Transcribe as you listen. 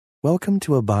Welcome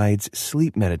to Abide's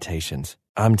Sleep Meditations.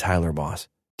 I'm Tyler Boss.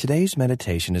 Today's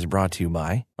meditation is brought to you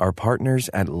by our partners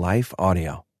at Life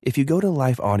Audio. If you go to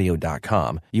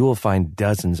lifeaudio.com, you will find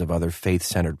dozens of other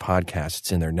faith-centered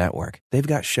podcasts in their network. They've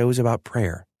got shows about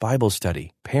prayer, Bible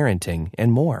study, parenting,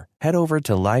 and more. Head over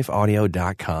to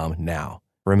lifeaudio.com now.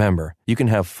 Remember, you can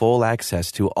have full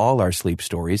access to all our sleep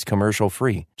stories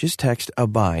commercial-free. Just text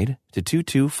ABIDE to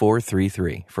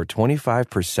 22433 for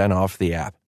 25% off the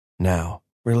app. Now,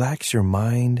 relax your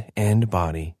mind and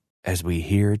body as we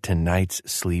hear tonight's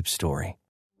sleep story.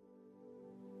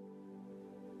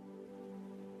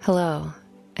 Hello,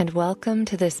 and welcome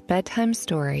to this bedtime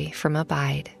story from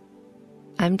Abide.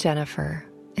 I'm Jennifer,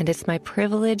 and it's my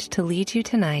privilege to lead you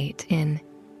tonight in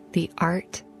The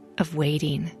Art of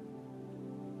Waiting.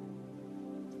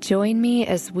 Join me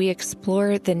as we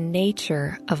explore the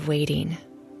nature of waiting,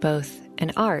 both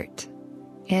an art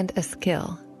and a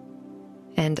skill,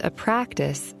 and a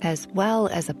practice as well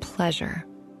as a pleasure.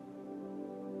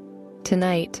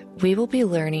 Tonight, we will be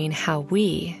learning how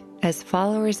we, as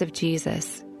followers of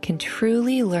Jesus, can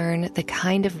truly learn the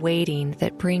kind of waiting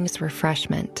that brings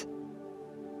refreshment.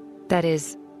 That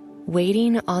is,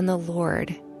 waiting on the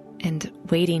Lord and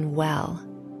waiting well.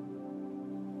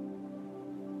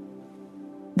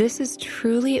 This is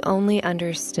truly only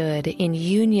understood in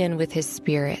union with His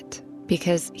Spirit,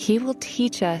 because He will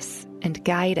teach us and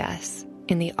guide us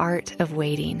in the art of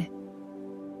waiting.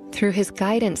 Through His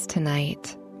guidance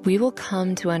tonight, we will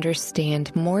come to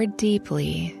understand more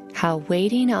deeply how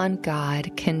waiting on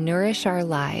God can nourish our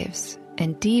lives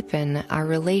and deepen our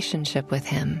relationship with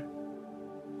Him.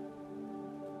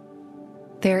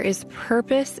 There is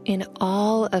purpose in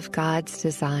all of God's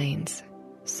designs,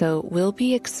 so we'll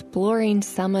be exploring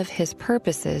some of His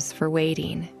purposes for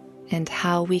waiting and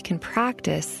how we can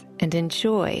practice and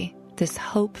enjoy this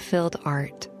hope-filled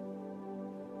art.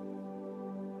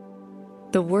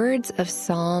 The words of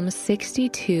Psalm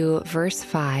 62, verse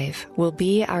 5 will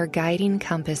be our guiding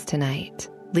compass tonight,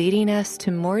 leading us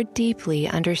to more deeply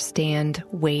understand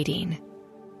waiting.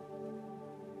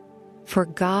 For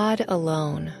God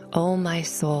alone, O my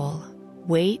soul,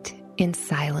 wait in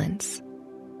silence,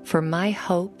 for my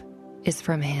hope is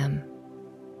from Him.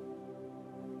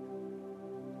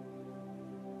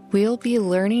 We'll be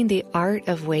learning the art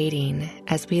of waiting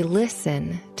as we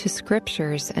listen to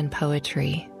scriptures and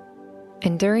poetry.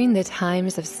 And during the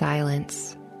times of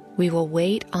silence, we will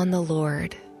wait on the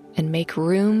Lord and make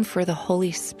room for the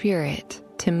Holy Spirit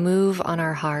to move on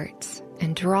our hearts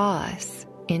and draw us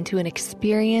into an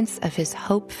experience of His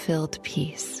hope-filled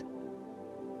peace.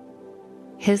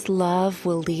 His love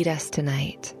will lead us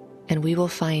tonight, and we will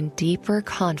find deeper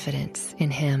confidence in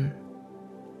Him.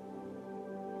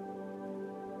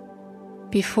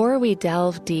 Before we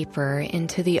delve deeper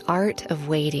into the art of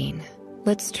waiting,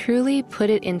 let's truly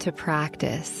put it into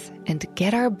practice and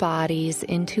get our bodies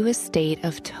into a state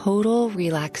of total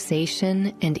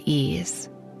relaxation and ease.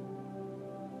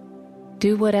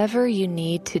 Do whatever you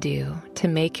need to do to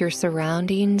make your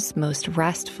surroundings most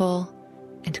restful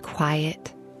and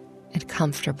quiet and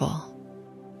comfortable.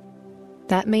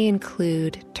 That may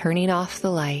include turning off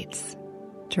the lights,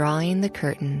 drawing the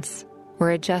curtains, or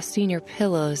adjusting your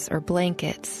pillows or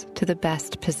blankets to the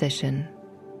best position.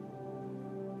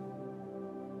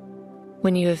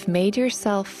 When you have made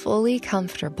yourself fully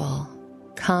comfortable,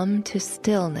 come to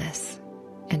stillness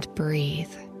and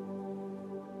breathe.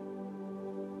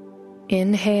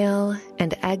 Inhale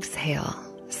and exhale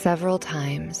several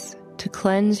times to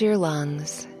cleanse your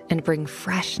lungs and bring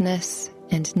freshness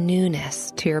and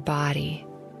newness to your body.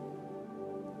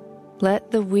 Let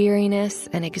the weariness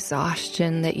and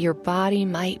exhaustion that your body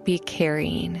might be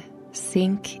carrying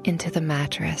sink into the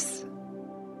mattress.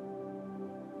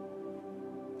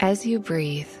 As you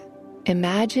breathe,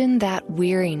 imagine that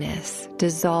weariness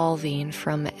dissolving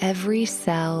from every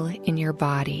cell in your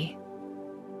body.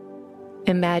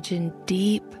 Imagine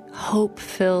deep,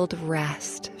 hope-filled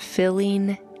rest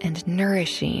filling and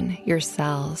nourishing your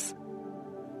cells.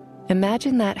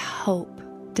 Imagine that hope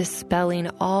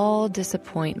dispelling all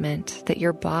disappointment that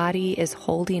your body is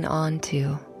holding on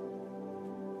to.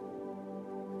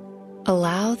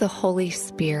 Allow the Holy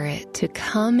Spirit to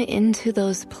come into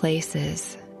those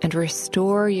places and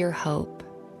restore your hope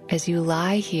as you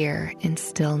lie here in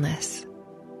stillness.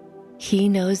 He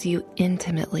knows you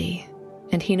intimately,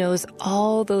 and He knows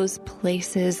all those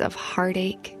places of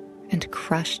heartache and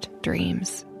crushed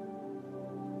dreams.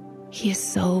 He is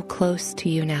so close to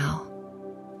you now.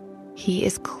 He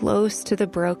is close to the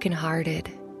brokenhearted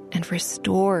and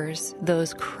restores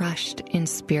those crushed in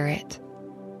spirit.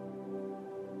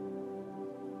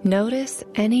 Notice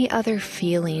any other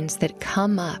feelings that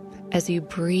come up as you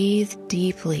breathe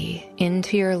deeply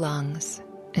into your lungs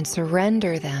and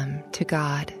surrender them to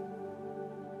God.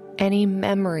 Any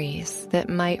memories that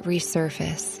might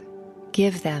resurface,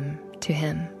 give them to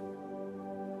Him.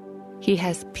 He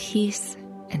has peace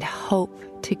and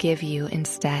hope to give you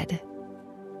instead.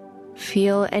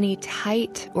 Feel any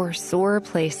tight or sore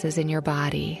places in your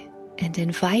body and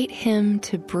invite Him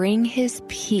to bring His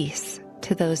peace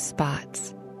to those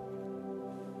spots.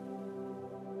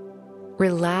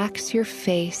 Relax your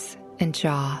face and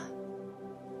jaw.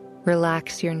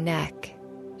 Relax your neck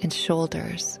and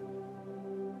shoulders.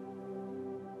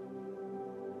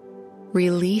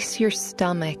 Release your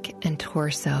stomach and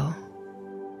torso.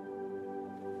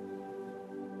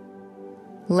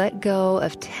 Let go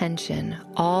of tension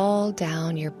all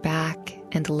down your back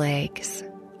and legs,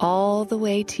 all the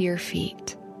way to your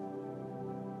feet.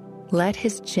 Let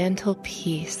His gentle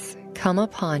peace come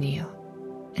upon you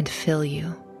and fill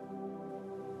you.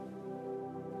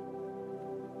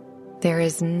 There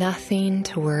is nothing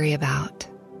to worry about.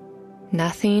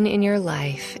 Nothing in your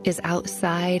life is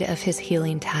outside of His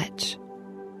healing touch.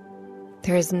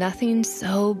 There is nothing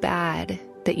so bad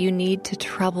that you need to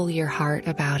trouble your heart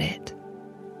about it.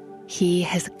 He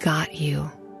has got you.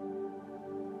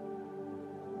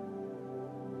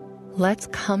 Let's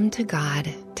come to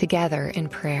God together in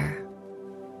prayer.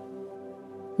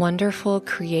 Wonderful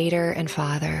Creator and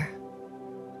Father,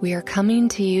 we are coming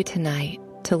to you tonight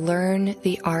to learn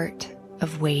the art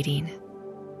of waiting.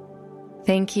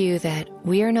 Thank you that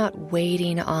we are not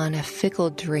waiting on a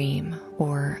fickle dream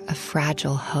or a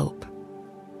fragile hope.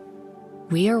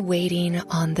 We are waiting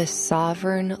on the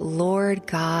sovereign Lord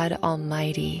God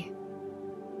Almighty.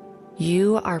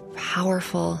 You are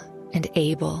powerful and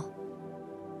able.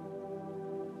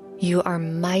 You are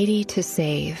mighty to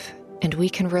save, and we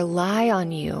can rely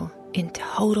on you in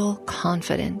total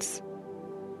confidence.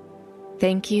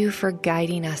 Thank you for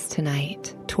guiding us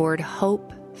tonight toward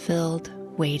hope-filled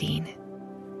waiting,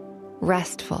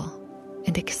 restful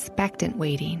and expectant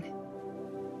waiting.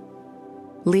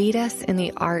 Lead us in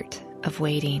the art of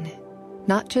waiting,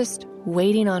 not just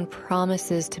waiting on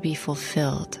promises to be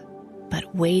fulfilled,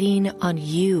 but waiting on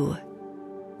you,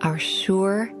 our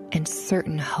sure and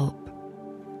certain hope.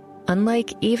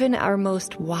 Unlike even our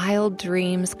most wild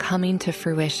dreams coming to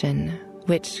fruition,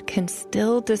 which can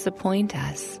still disappoint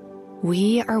us,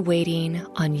 we are waiting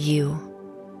on you,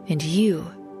 and you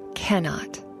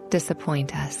cannot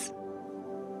disappoint us.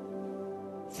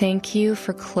 Thank you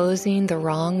for closing the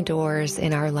wrong doors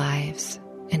in our lives,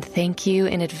 and thank you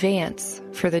in advance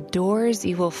for the doors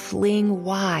you will fling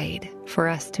wide for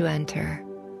us to enter.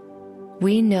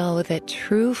 We know that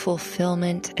true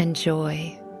fulfillment and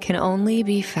joy can only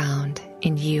be found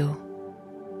in you.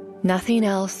 Nothing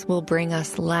else will bring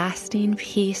us lasting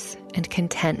peace and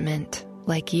contentment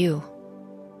like you.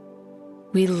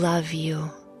 We love you,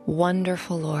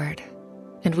 wonderful Lord,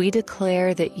 and we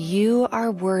declare that you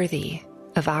are worthy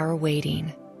of our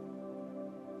waiting.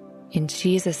 In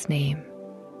Jesus' name,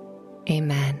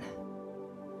 amen.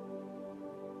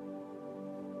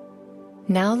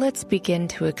 Now let's begin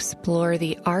to explore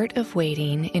the art of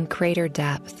waiting in greater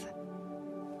depth.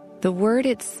 The word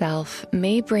itself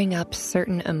may bring up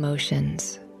certain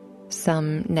emotions,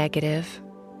 some negative,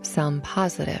 some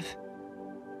positive.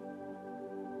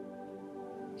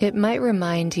 It might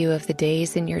remind you of the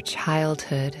days in your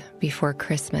childhood before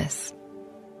Christmas.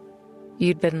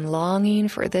 You'd been longing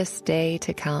for this day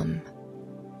to come.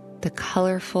 The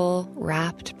colorful,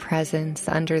 wrapped presents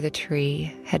under the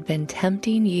tree had been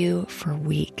tempting you for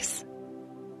weeks.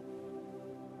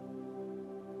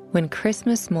 When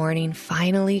Christmas morning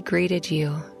finally greeted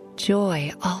you,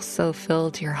 joy also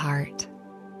filled your heart.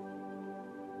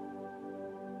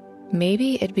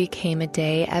 Maybe it became a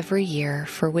day every year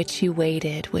for which you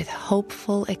waited with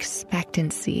hopeful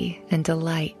expectancy and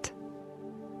delight.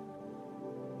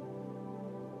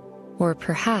 Or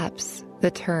perhaps the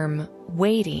term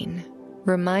waiting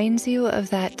reminds you of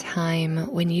that time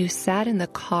when you sat in the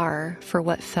car for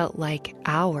what felt like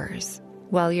hours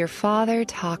while your father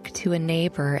talked to a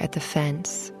neighbor at the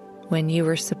fence when you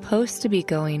were supposed to be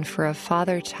going for a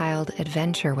father-child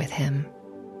adventure with him.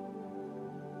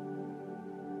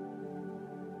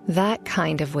 That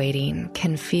kind of waiting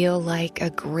can feel like a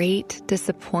great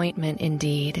disappointment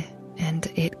indeed, and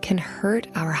it can hurt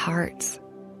our hearts.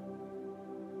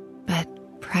 But,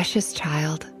 precious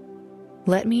child,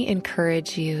 let me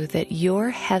encourage you that your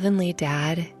heavenly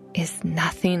Dad is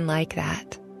nothing like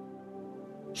that.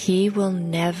 He will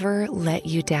never let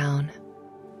you down.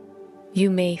 You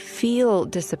may feel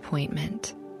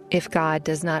disappointment if God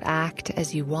does not act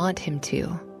as you want him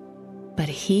to, but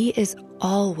He is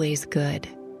always good.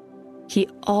 He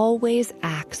always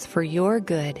acts for your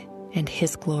good and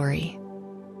His glory.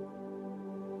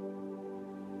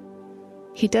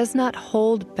 He does not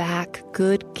hold back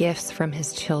good gifts from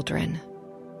His children.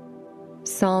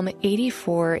 Psalm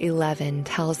 84:11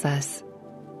 tells us,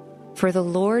 "For the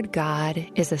Lord God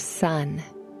is a sun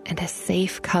and a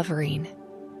safe covering.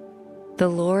 The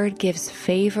Lord gives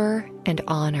favor and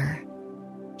honor.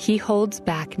 He holds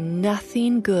back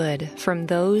nothing good from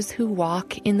those who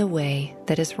walk in the way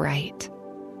that is right."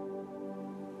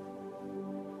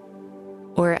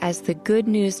 Or as the Good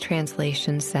News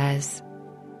Translation says,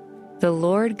 "The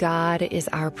Lord God is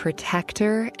our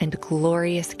protector and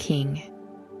glorious King.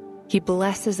 He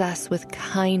blesses us with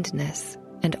kindness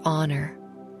and honor.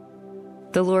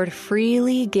 The Lord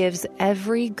freely gives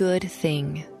every good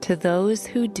thing to those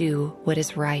who do what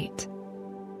is right."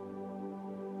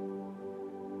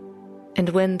 And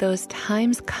when those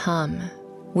times come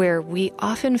where we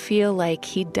often feel like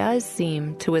He does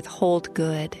seem to withhold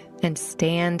good and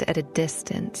stand at a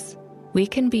distance, we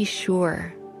can be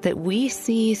sure that we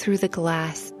see through the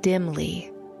glass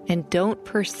dimly and don't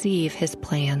perceive His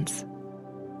plans.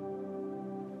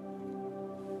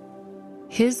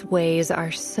 His ways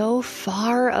are so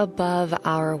far above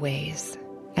our ways,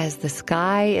 as the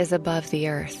sky is above the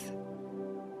earth.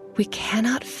 We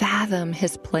cannot fathom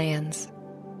His plans.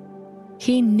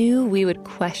 He knew we would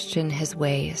question His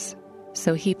ways,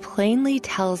 so He plainly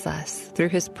tells us through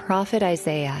His prophet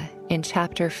Isaiah in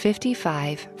chapter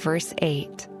 55, verse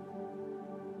 8,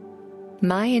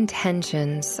 "My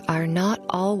intentions are not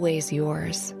always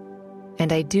yours,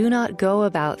 and I do not go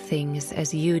about things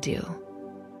as you do.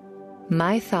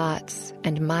 My thoughts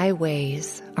and my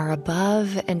ways are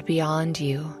above and beyond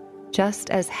you, just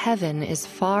as heaven is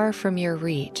far from your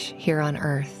reach here on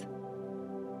earth."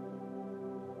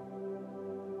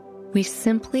 We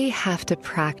simply have to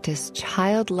practice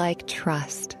childlike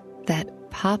trust that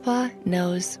Papa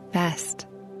knows best.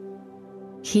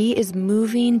 He is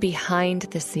moving behind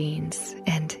the scenes,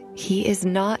 and He is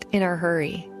not in a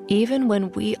hurry, even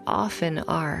when we often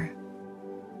are.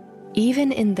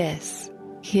 Even in this,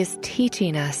 He is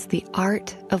teaching us the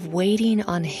art of waiting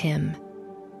on Him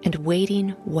and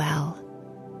waiting well.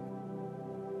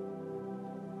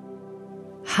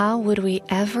 How would we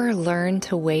ever learn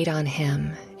to wait on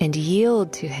Him and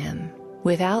yield to Him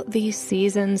without these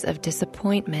seasons of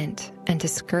disappointment and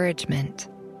discouragement?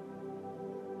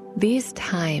 These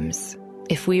times,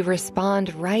 if we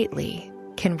respond rightly,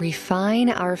 can refine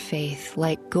our faith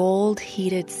like gold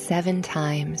heated 7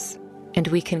 times, and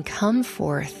we can come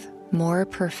forth more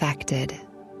perfected.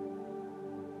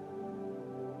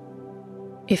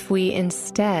 If we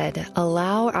instead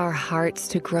allow our hearts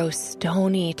to grow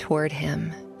stony toward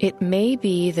Him, it may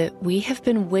be that we have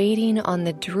been waiting on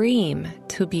the dream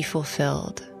to be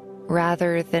fulfilled,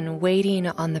 rather than waiting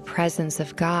on the presence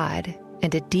of God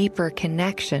and a deeper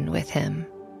connection with Him.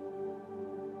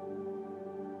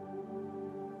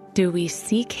 Do we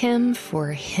seek Him for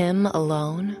Him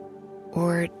alone,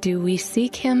 or do we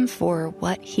seek Him for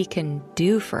what He can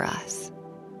do for us?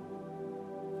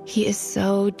 He is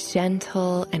so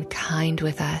gentle and kind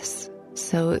with us,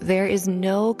 so there is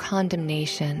no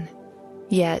condemnation.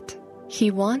 Yet, He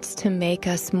wants to make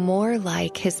us more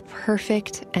like His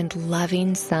perfect and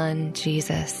loving Son,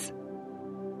 Jesus.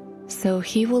 So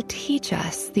He will teach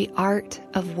us the art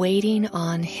of waiting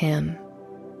on Him.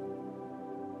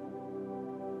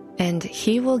 And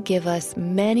He will give us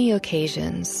many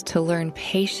occasions to learn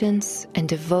patience and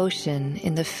devotion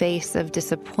in the face of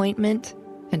disappointment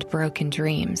and broken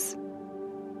dreams.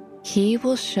 He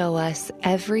will show us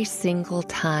every single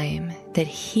time that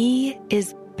He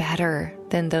is better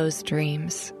than those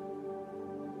dreams.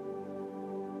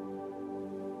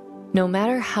 No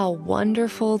matter how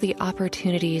wonderful the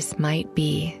opportunities might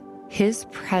be, His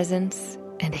presence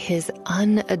and His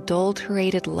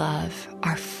unadulterated love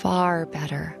are far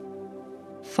better,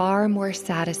 far more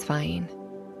satisfying,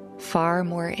 far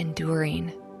more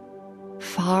enduring,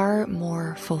 far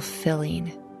more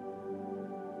fulfilling.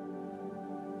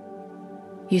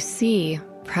 You see,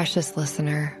 precious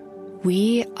listener,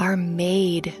 we are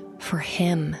made for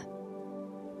Him.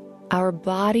 Our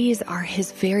bodies are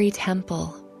His very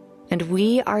temple, and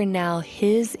we are now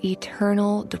His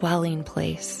eternal dwelling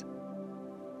place.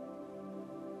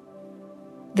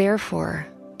 Therefore,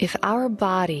 if our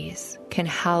bodies can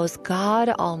house God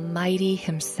Almighty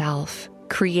Himself,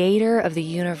 Creator of the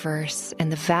universe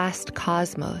and the vast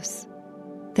cosmos,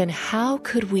 then how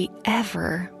could we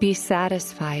ever be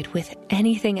satisfied with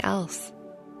anything else?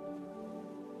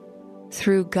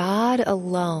 Through God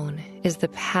alone is the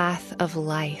path of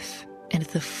life and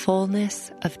the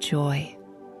fullness of joy.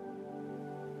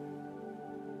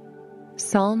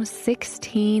 Psalm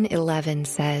 16:11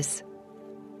 says,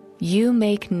 "You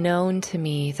make known to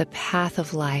me the path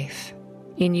of life.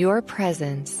 In your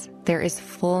presence there is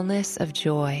fullness of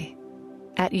joy.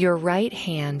 At your right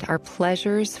hand are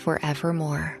pleasures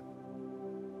forevermore."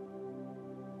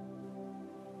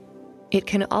 It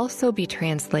can also be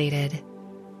translated,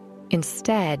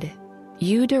 "Instead,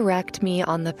 you direct me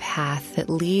on the path that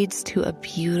leads to a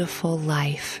beautiful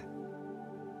life.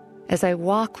 As I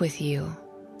walk with you,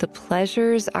 the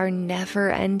pleasures are never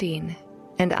ending,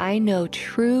 and I know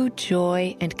true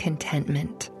joy and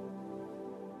contentment."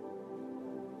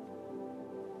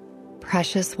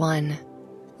 Precious one,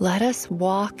 let us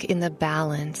walk in the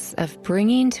balance of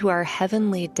bringing to our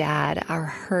Heavenly Dad our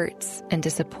hurts and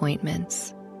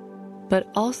disappointments, but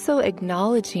also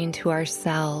acknowledging to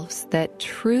ourselves that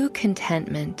true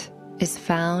contentment is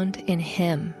found in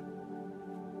Him.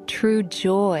 True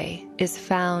joy is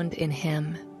found in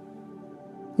Him.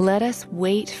 Let us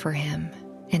wait for Him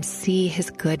and see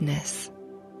His goodness.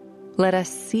 Let us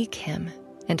seek Him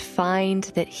and find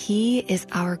that He is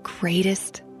our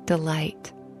greatest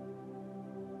delight.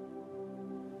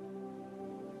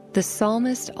 The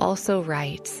psalmist also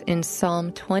writes in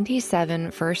Psalm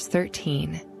 27, verse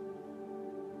 13,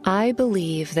 "I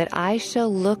believe that I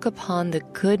shall look upon the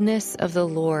goodness of the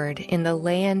Lord in the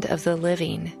land of the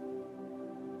living.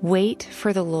 Wait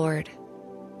for the Lord,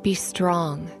 be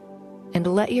strong, and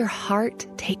let your heart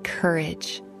take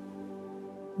courage.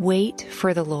 Wait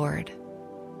for the Lord."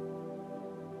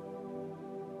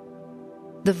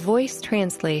 The Voice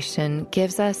translation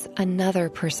gives us another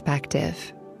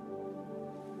perspective.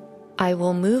 "I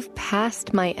will move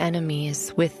past my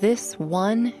enemies with this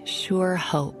one sure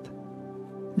hope,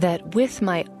 that with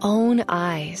my own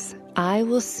eyes I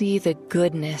will see the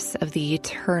goodness of the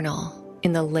eternal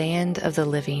in the land of the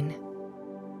living.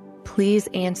 Please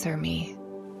answer me.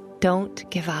 Don't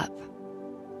give up.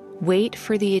 Wait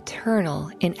for the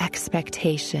eternal in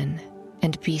expectation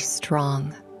and be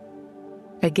strong."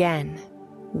 Again,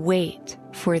 wait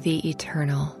for the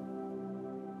eternal.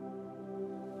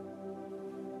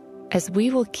 As we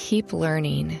will keep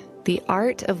learning, the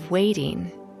art of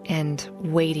waiting, and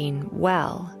waiting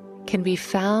well, can be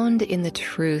found in the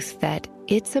truth that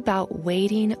it's about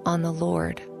waiting on the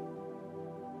Lord.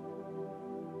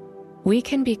 We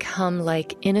can become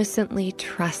like innocently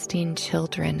trusting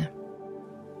children.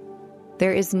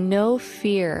 There is no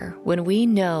fear when we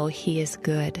know He is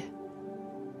good.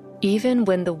 Even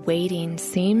when the waiting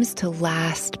seems to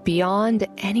last beyond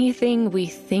anything we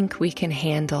think we can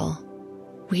handle,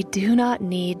 we do not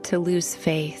need to lose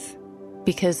faith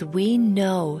because we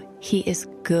know He is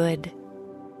good.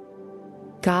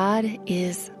 God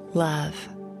is love,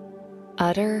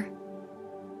 utter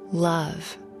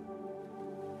love.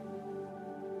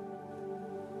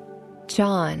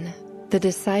 John, the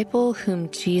disciple whom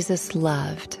Jesus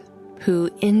loved, who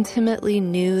intimately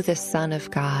knew the Son of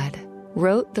God,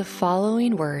 wrote the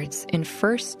following words in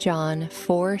 1 John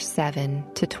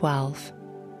 4:7-12.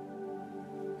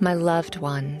 "My loved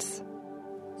ones,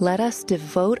 let us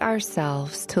devote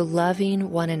ourselves to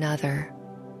loving one another.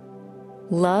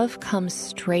 Love comes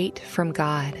straight from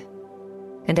God,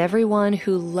 and everyone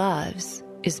who loves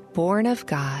is born of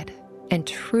God and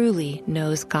truly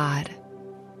knows God.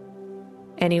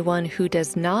 Anyone who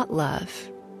does not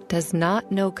love does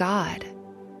not know God,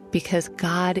 because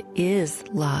God is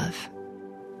love.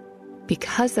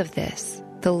 Because of this,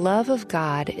 the love of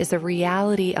God is a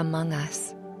reality among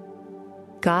us.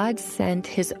 God sent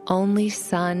His only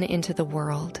Son into the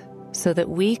world so that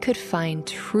we could find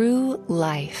true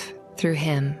life through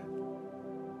Him.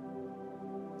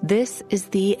 This is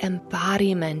the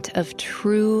embodiment of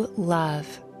true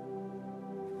love.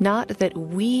 Not that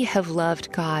we have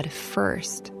loved God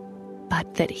first,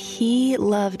 but that He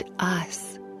loved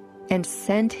us and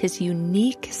sent His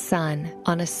unique Son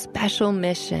on a special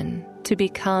mission to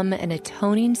become an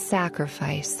atoning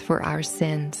sacrifice for our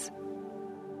sins.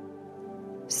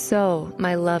 So,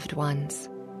 my loved ones,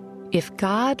 if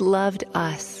God loved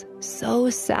us so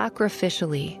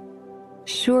sacrificially,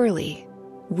 surely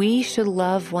we should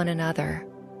love one another.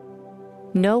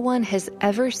 No one has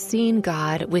ever seen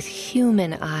God with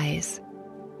human eyes,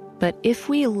 but if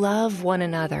we love one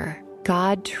another,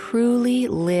 God truly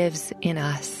lives in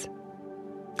us.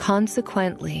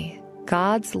 Consequently,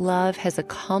 God's love has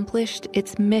accomplished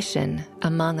its mission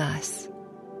among us.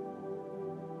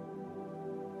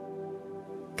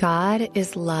 God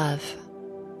is love.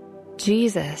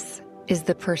 Jesus is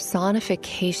the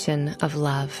personification of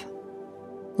love.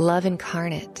 Love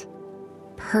incarnate,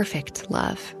 perfect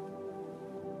love.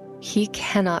 He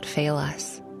cannot fail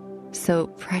us. So,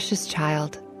 precious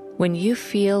child, When you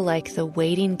feel like the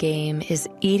waiting game is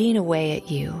eating away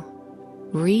at you,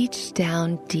 reach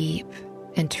down deep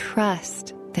and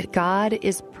trust that God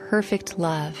is perfect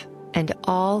love and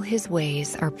all his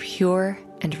ways are pure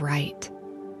and right.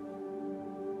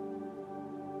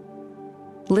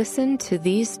 Listen to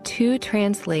these two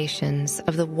translations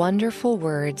of the wonderful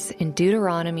words in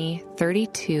Deuteronomy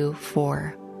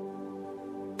 32:4.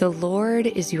 The Lord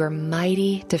is your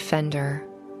mighty defender,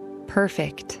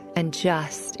 perfect and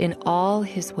just in all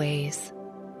his ways.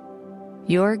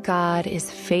 Your God is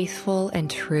faithful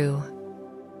and true.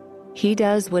 He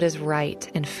does what is right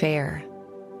and fair.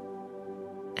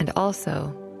 And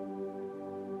also,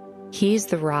 he's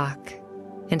the rock,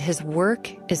 and his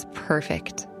work is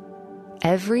perfect.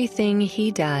 Everything he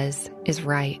does is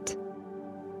right.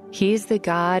 He's the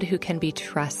God who can be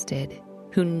trusted,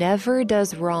 who never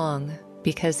does wrong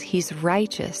because he's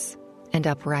righteous and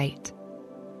upright.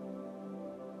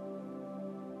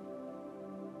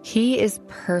 He is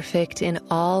perfect in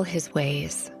all his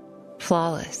ways,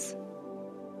 flawless.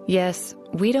 Yes,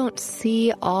 we don't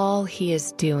see all he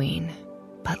is doing,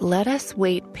 but let us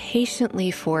wait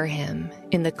patiently for him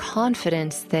in the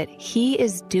confidence that he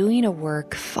is doing a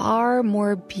work far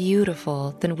more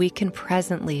beautiful than we can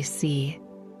presently see.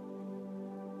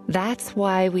 That's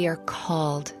why we are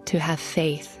called to have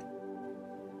faith.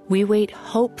 We wait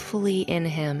hopefully in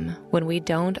him when we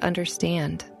don't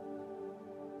understand.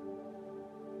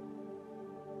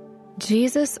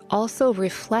 Jesus also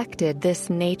reflected this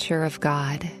nature of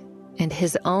God, and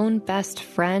his own best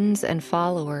friends and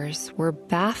followers were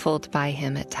baffled by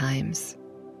him at times.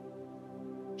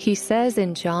 He says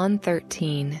in John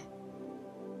 13,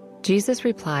 Jesus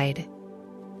replied,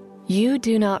 "You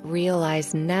do not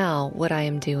realize now what I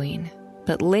am doing,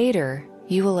 but later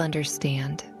you will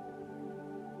understand."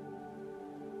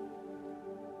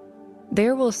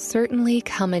 There will certainly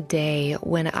come a day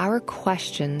when our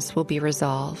questions will be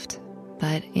resolved,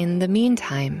 but in the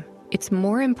meantime, it's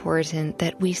more important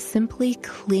that we simply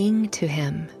cling to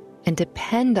him and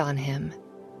depend on him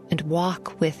and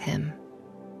walk with him.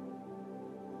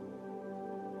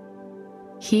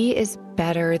 He is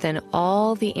better than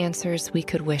all the answers we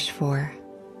could wish for.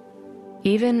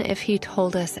 Even if he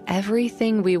told us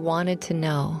everything we wanted to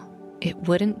know, it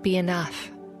wouldn't be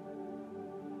enough.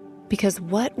 Because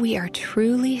what we are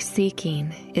truly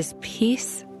seeking is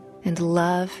peace and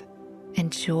love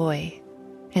and joy,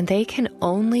 and they can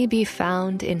only be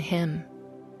found in him.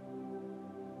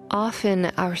 Often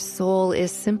our soul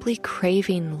is simply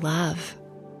craving love.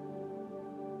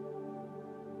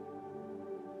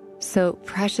 So,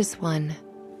 precious one,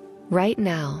 right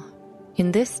now,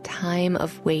 in this time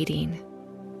of waiting,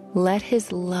 let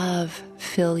his love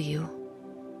fill you.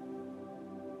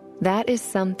 That is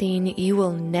something you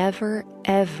will never,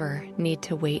 ever need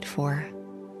to wait for.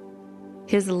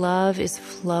 His love is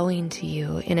flowing to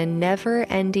you in a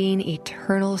never-ending,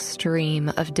 eternal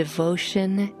stream of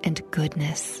devotion and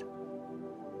goodness.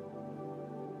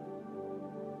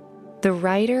 The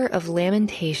writer of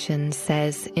Lamentations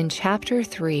says in chapter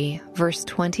 3, verse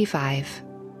 25,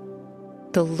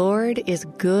 "The Lord is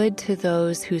good to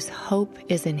those whose hope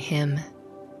is in him,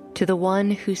 to the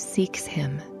one who seeks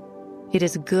him. It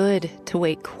is good to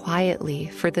wait quietly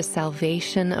for the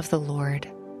salvation of the Lord."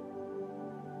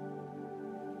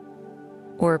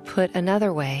 Or put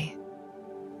another way,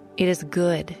 it is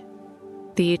good.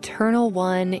 The Eternal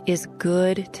One is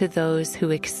good to those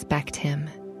who expect him,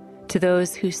 to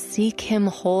those who seek him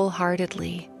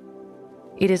wholeheartedly.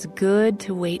 It is good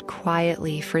to wait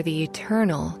quietly for the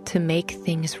Eternal to make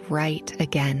things right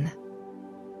again.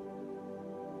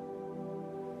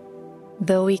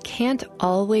 Though we can't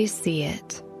always see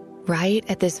it, right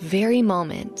at this very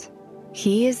moment,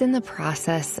 he is in the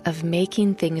process of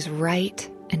making things right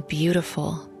and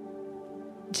beautiful.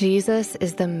 Jesus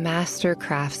is the master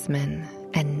craftsman,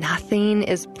 and nothing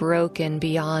is broken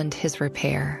beyond his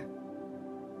repair.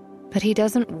 But he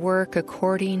doesn't work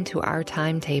according to our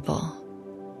timetable.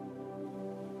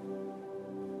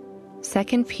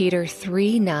 2 Peter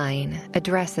 3:9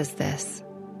 addresses this.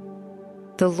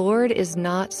 The Lord is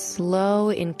not slow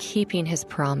in keeping his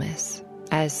promise,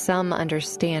 as some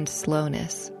understand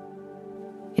slowness.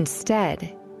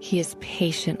 Instead, he is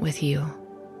patient with you,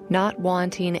 not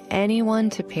wanting anyone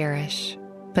to perish,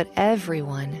 but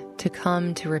everyone to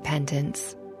come to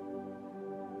repentance.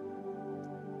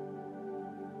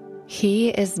 He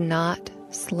is not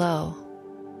slow.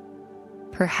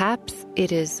 Perhaps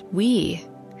it is we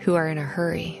who are in a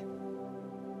hurry.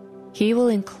 He will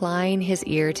incline his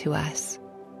ear to us.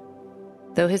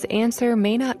 Though his answer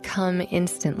may not come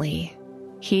instantly,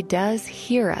 he does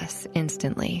hear us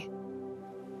instantly.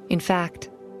 In fact,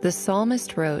 the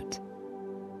psalmist wrote,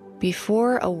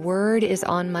 Before a word is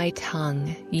on my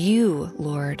tongue, you,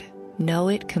 Lord, know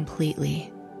it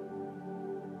completely.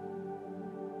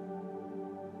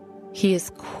 He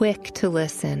is quick to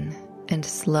listen and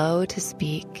slow to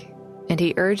speak, and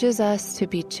he urges us to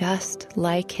be just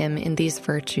like him in these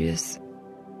virtues.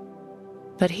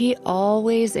 But he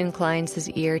always inclines his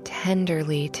ear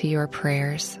tenderly to your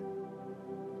prayers.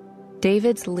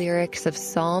 David's lyrics of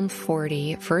Psalm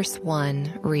 40, verse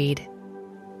 1 read,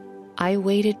 I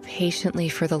waited patiently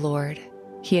for the Lord.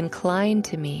 He inclined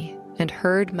to me and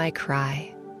heard my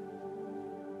cry.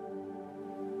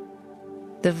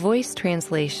 The Voice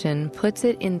translation puts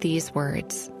it in these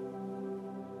words,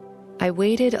 I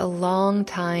waited a long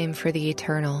time for the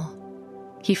Eternal.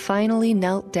 He finally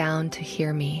knelt down to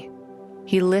hear me.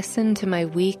 He listened to my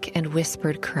weak and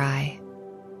whispered cry.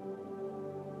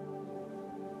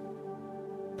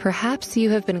 Perhaps you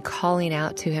have been calling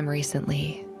out to him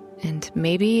recently, and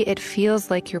maybe it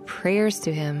feels like your prayers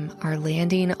to him are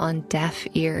landing on deaf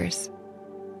ears.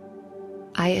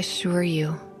 I assure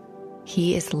you,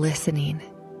 he is listening.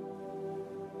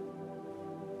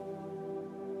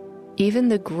 Even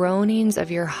the groanings of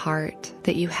your heart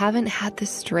that you haven't had the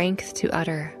strength to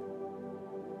utter,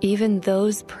 even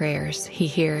those prayers he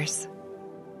hears.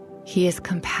 He is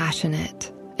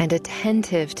compassionate and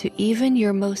attentive to even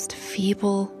your most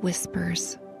feeble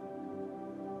whispers.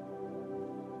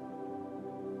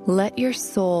 Let your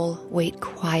soul wait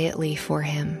quietly for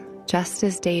him, just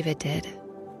as David did.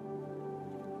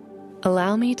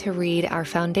 Allow me to read our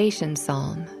foundation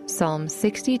psalm, Psalm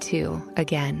 62,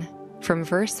 again, from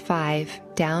verse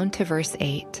 5 down to verse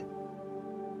 8.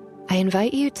 I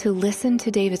invite you to listen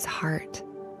to David's heart,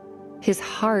 his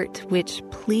heart which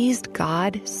pleased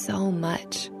God so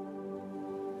much.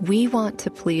 We want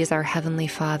to please our Heavenly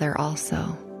Father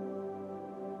also.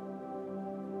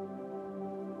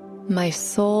 My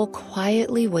soul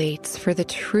quietly waits for the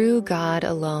true God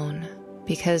alone,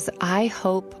 because I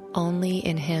hope only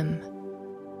in him.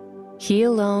 He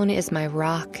alone is my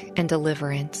rock and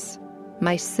deliverance,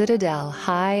 my citadel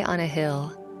high on a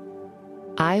hill.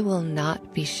 I will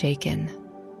not be shaken.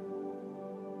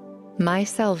 My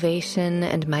salvation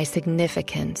and my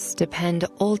significance depend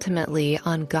ultimately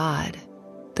on God.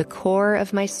 The core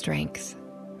of my strength,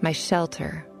 my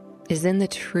shelter, is in the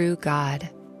true God.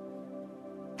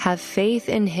 Have faith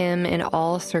in him in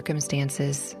all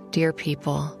circumstances, dear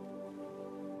people.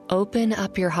 Open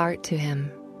up your heart to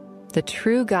him. The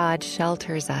true God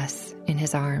shelters us in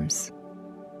his arms.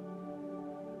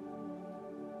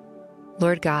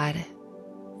 Lord God,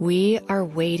 we are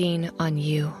waiting on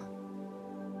you.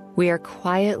 We are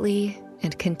quietly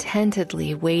and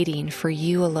contentedly waiting for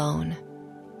you alone.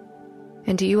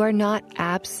 And you are not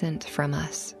absent from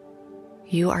us.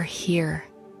 You are here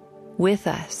with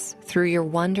us through your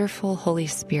wonderful Holy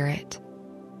Spirit.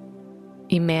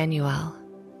 Emmanuel,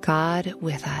 God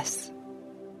with us.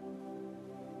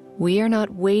 We are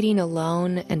not waiting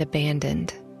alone and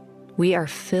abandoned. We are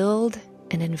filled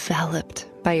and enveloped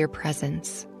by your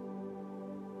presence.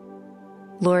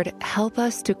 Lord, help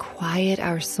us to quiet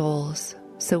our souls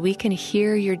so we can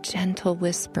hear your gentle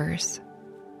whispers.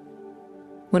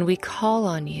 When we call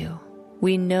on you,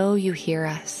 we know you hear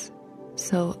us,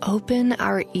 so open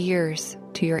our ears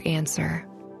to your answer.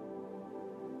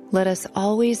 Let us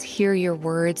always hear your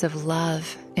words of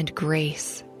love and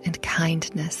grace and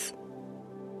kindness.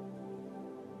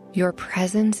 Your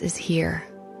presence is here,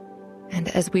 and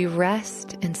as we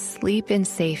rest and sleep in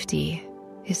safety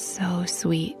is so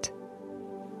sweet.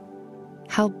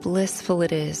 How blissful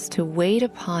it is to wait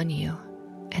upon you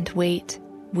and wait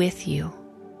with you.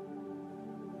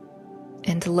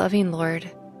 And loving Lord,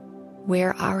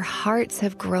 where our hearts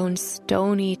have grown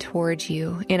stony toward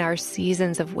you in our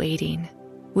seasons of waiting,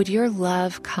 would your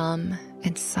love come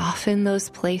and soften those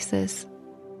places?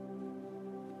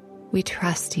 We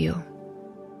trust you.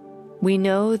 We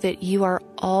know that you are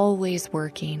always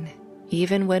working,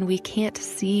 even when we can't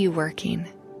see you working.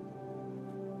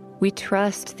 We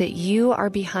trust that you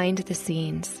are behind the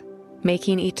scenes,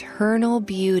 making eternal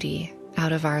beauty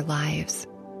out of our lives.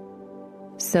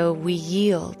 So we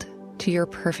yield to your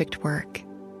perfect work.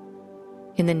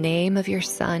 In the name of your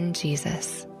Son,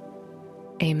 Jesus.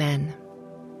 Amen.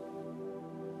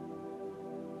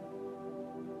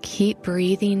 Keep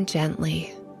breathing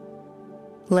gently.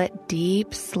 Let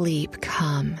deep sleep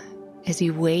come as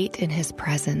you wait in his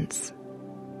presence.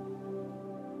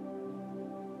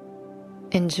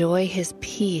 Enjoy his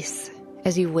peace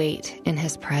as you wait in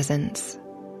his presence.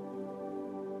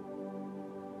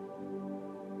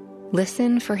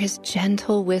 Listen for his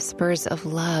gentle whispers of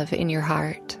love in your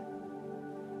heart.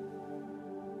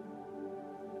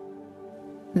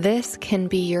 This can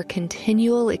be your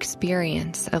continual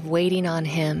experience of waiting on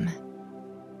Him.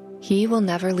 He will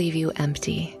never leave you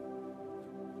empty.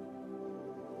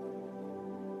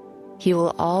 He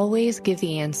will always give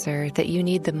the answer that you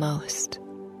need the most.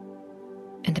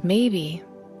 And maybe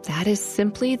that is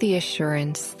simply the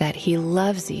assurance that He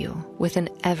loves you with an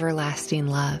everlasting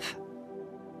love.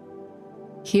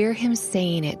 Hear Him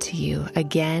saying it to you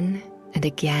again and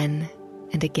again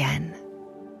and again.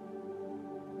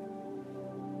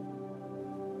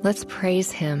 Let's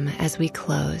praise Him as we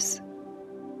close.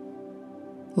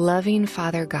 Loving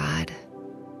Father God,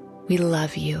 we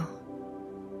love you.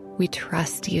 We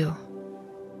trust you.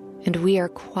 And we are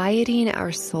quieting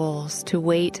our souls to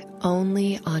wait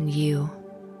only on you.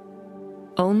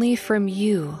 Only from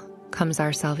you comes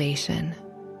our salvation.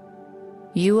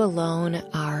 You alone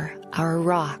are our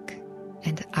rock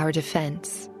and our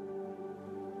defense.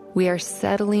 We are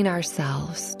settling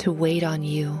ourselves to wait on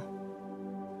you.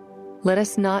 Let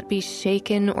us not be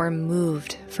shaken or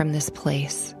moved from this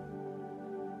place.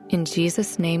 In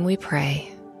Jesus' name we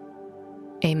pray.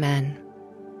 Amen.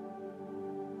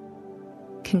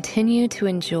 Continue to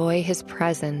enjoy His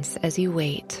presence as you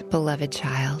wait, beloved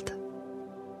child.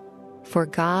 For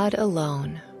God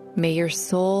alone, may your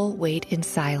soul wait in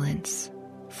silence,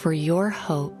 for your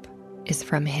hope is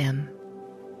from Him.